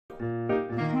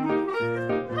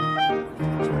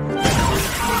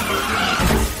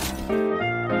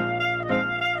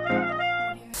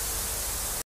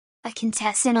A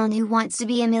contestant on Who Wants to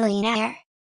Be a Millionaire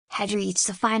had reached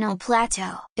the final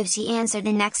plateau. If she answered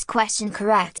the next question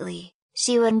correctly,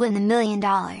 she would win the $1 million.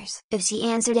 If she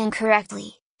answered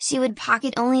incorrectly, she would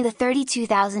pocket only the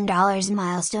 $32,000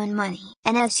 milestone money.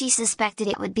 And as she suspected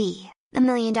it would be, the $1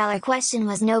 million question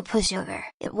was no pushover.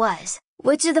 It was,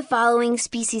 which of the following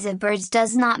species of birds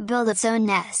does not build its own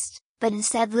nest, but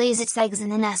instead lays its eggs in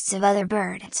the nests of other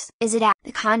birds? Is it A,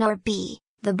 the condor, B,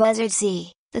 the buzzard,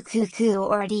 C, the cuckoo,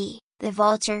 or D, the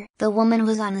vulture? The woman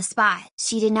was on the spot.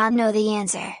 She did not know the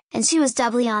answer, and she was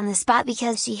doubly on the spot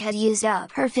because she had used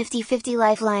up her 50-50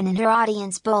 lifeline and her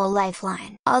Audience Poll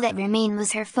Lifeline. All that remained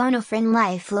was her Phone-a-Friend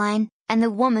Lifeline, and the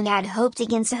woman had hoped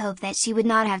against hope that she would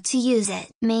not have to use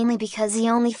it, mainly because the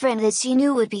only friend that she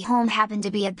knew would be home happened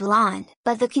to be a blonde.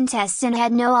 But the contestant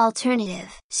had no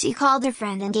alternative. She called her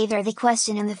friend and gave her the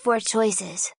question and the 4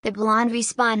 choices. The blonde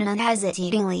responded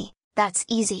unhesitatingly, "That's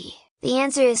easy. The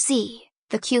answer is C,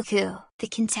 the cuckoo." The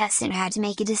contestant had to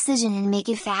make a decision and make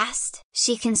it fast.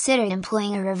 She considered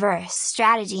employing a reverse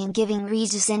strategy and giving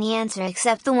Regis any answer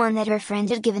except the one that her friend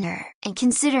had given her. And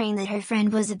considering that her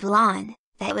friend was a blonde,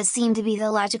 that would seem to be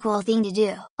the logical thing to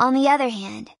do. On the other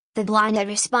hand, the blonde had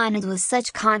responded with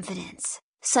such confidence,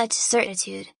 such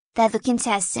certitude, that the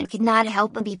contestant could not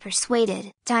help but be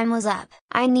persuaded. Time was up.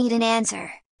 "I need an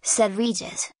answer," said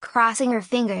Regis. Crossing her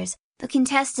fingers, the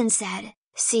contestant said,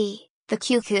 "C, the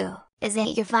cuckoo." "Is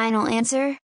that your final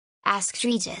answer?" asked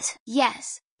Regis.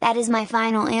 "Yes, that is my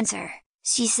final answer,"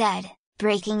 she said,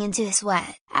 breaking into a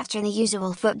sweat. After the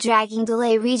usual foot-dragging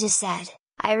delay, Regis said,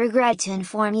 "I regret to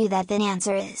inform you that the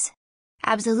answer is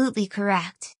absolutely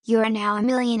correct. You are now a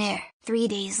millionaire." 3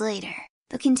 days later,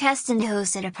 the contestant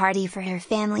hosted a party for her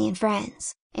family and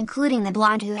friends, including the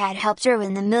blonde who had helped her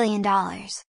win the $1 million.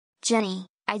 "Jenny,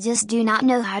 I just do not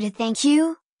know how to thank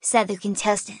you," said the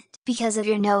contestant. "Because of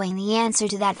your knowing the answer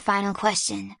to that final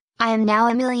question, I am now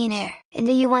a millionaire. And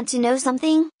do you want to know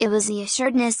something? It was the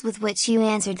assuredness with which you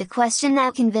answered the question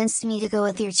that convinced me to go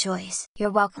with your choice." "You're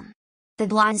welcome," the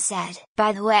blonde said.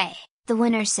 By the way, the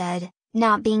winner said,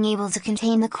 not being able to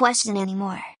contain the question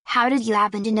anymore, "How did you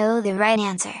happen to know the right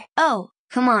answer?" "Oh,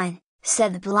 come on,"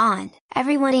 said the blonde.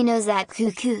 "Everybody knows that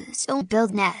cuckoos don't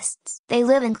build nests. They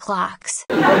live in clocks."